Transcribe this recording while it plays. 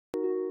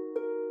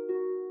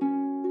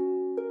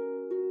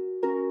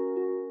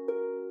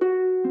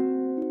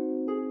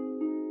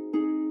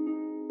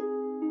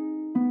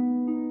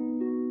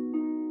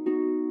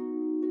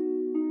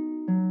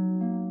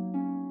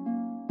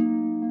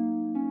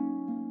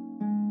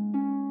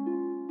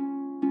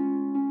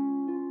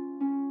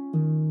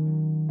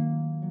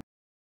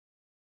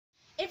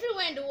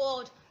in the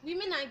world,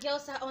 women and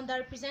girls are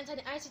underrepresented in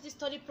ICT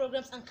study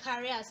programs and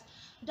careers.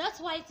 That's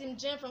why Team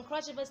Gem from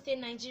Cross River State,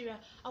 Nigeria,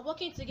 are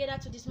working together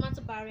to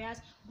dismantle barriers,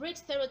 break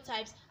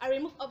stereotypes, and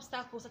remove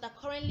obstacles that are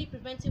currently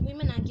preventing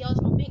women and girls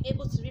from being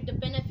able to reap the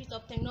benefits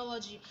of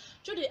technology.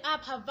 Through the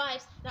app Have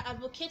Vibes that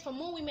advocate for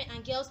more women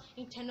and girls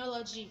in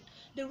technology.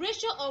 The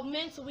ratio of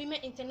men to women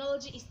in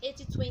technology is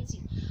 80-20.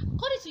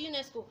 According to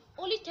UNESCO,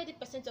 only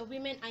 30% of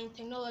women are in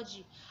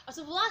technology. As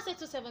of last year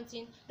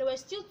 2017, there were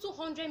still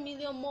 200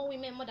 million more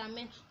women more than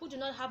men who do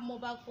not have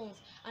mobile phones,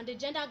 and the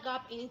gender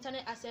gap in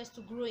internet access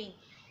to growing.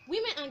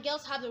 Women and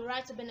girls have the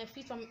right to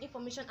benefit from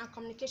information and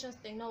communications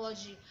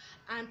technology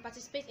and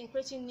participate in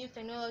creating new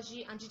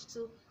technology and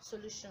digital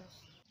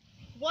solutions.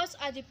 What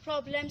are the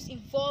problems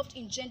involved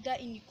in gender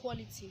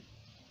inequality?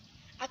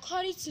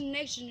 According to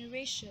Next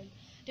Generation,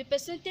 the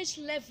percentage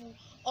level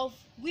of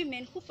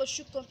women who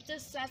pursue computer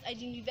science at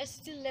the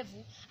university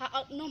level are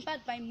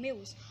outnumbered by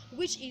males,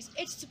 which is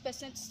 82%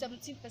 to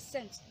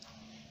 17%.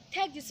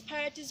 Tech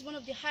disparity is one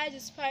of the highest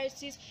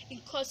disparities in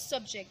course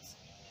subjects.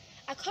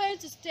 According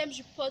to STEM's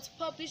report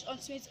published on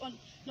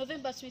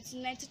November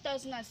 29,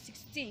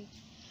 2016,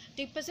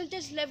 the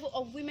percentage level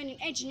of women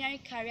in engineering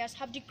careers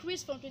have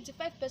decreased from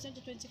 25%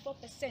 to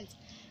 24%,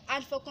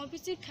 and for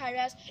computing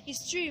careers, it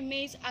still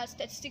remains at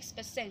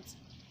 36%.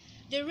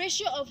 The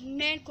ratio of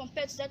men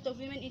compared to that of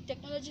women in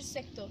technology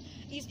sector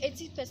is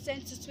 18%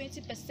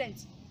 to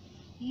 20%.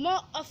 More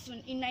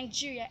often in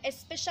Nigeria,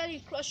 especially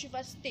in Cross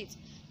River State,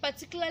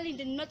 particularly in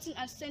the northern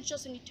and central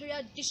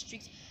senatorial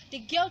districts, the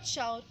girl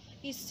child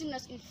is seen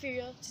as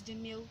inferior to the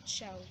male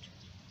child.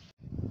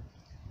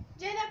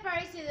 Gender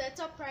parity is a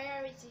top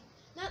priority,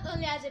 not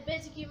only as a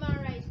basic human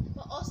right,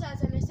 but also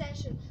as an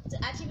essential to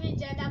achieving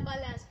gender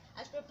balance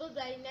as proposed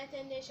by the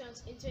United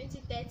Nations in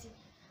 2030.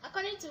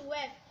 According to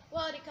WEF,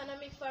 World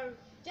Economic Forum,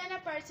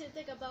 gender parity will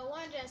take about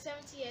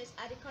 170 years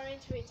at the current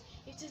rate,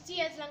 52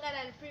 years longer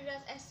than the previous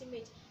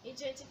estimate in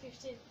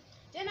 2015.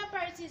 Gender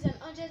parity is an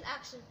urgent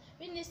action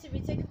which needs to be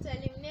taken to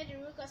eliminate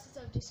the root causes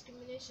of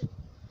discrimination.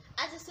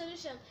 As a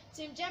solution,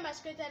 Team Gem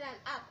has created an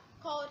app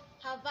called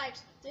Have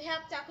Vibes to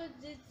help tackle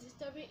this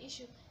disturbing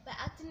issue by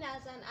acting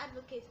as an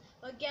advocate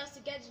for girls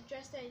to get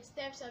interested in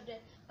STEM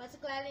subjects,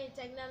 particularly in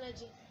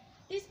technology.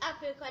 This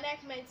app will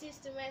connect mentees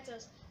to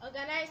mentors,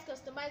 organize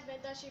customized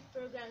mentorship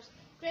programs,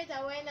 create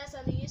awareness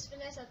on the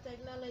usefulness of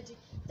technology,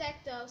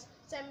 tech talks,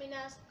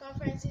 seminars,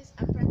 conferences,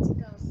 and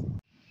practicals.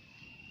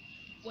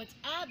 What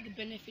are the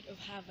benefits of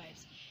Have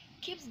Vibes?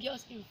 Keeps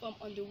girls informed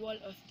on the world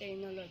of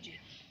technology,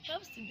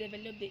 helps to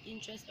develop the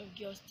interest of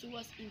girls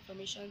towards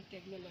information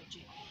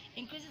technology,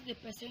 increases the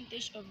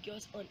percentage of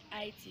girls on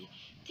IT,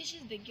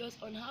 teaches the girls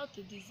on how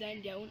to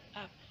design their own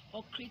app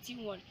or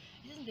creating one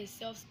using the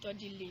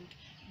self-study link,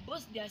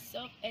 boosts their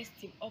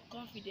self-esteem or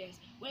confidence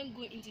when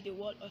going into the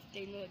world of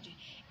technology,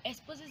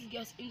 exposes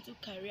girls into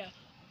career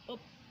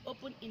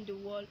open in the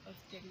world of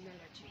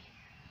technology.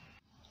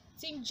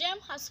 Team Gem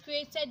has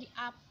created the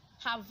app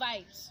Have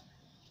Vibes.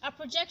 Our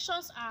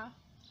projections are,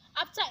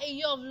 after a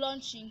year of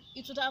launching,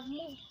 it would have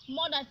moved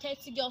more than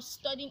 30 girls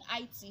studying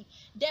IT,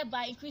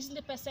 thereby increasing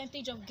the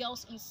percentage of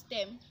girls in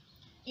STEM,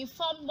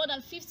 informed more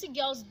than 50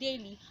 girls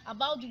daily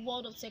about the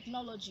world of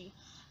technology,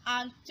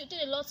 and tutored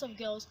a lot of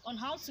girls on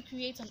how to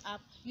create an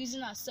app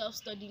using our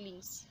self-study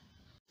links.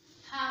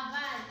 Have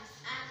Vibes,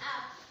 an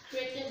app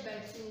created by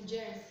Team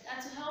Gem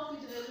that will help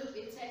you develop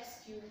a tech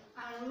skill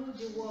and rule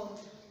the world.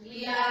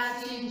 We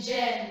are Team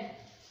Gem.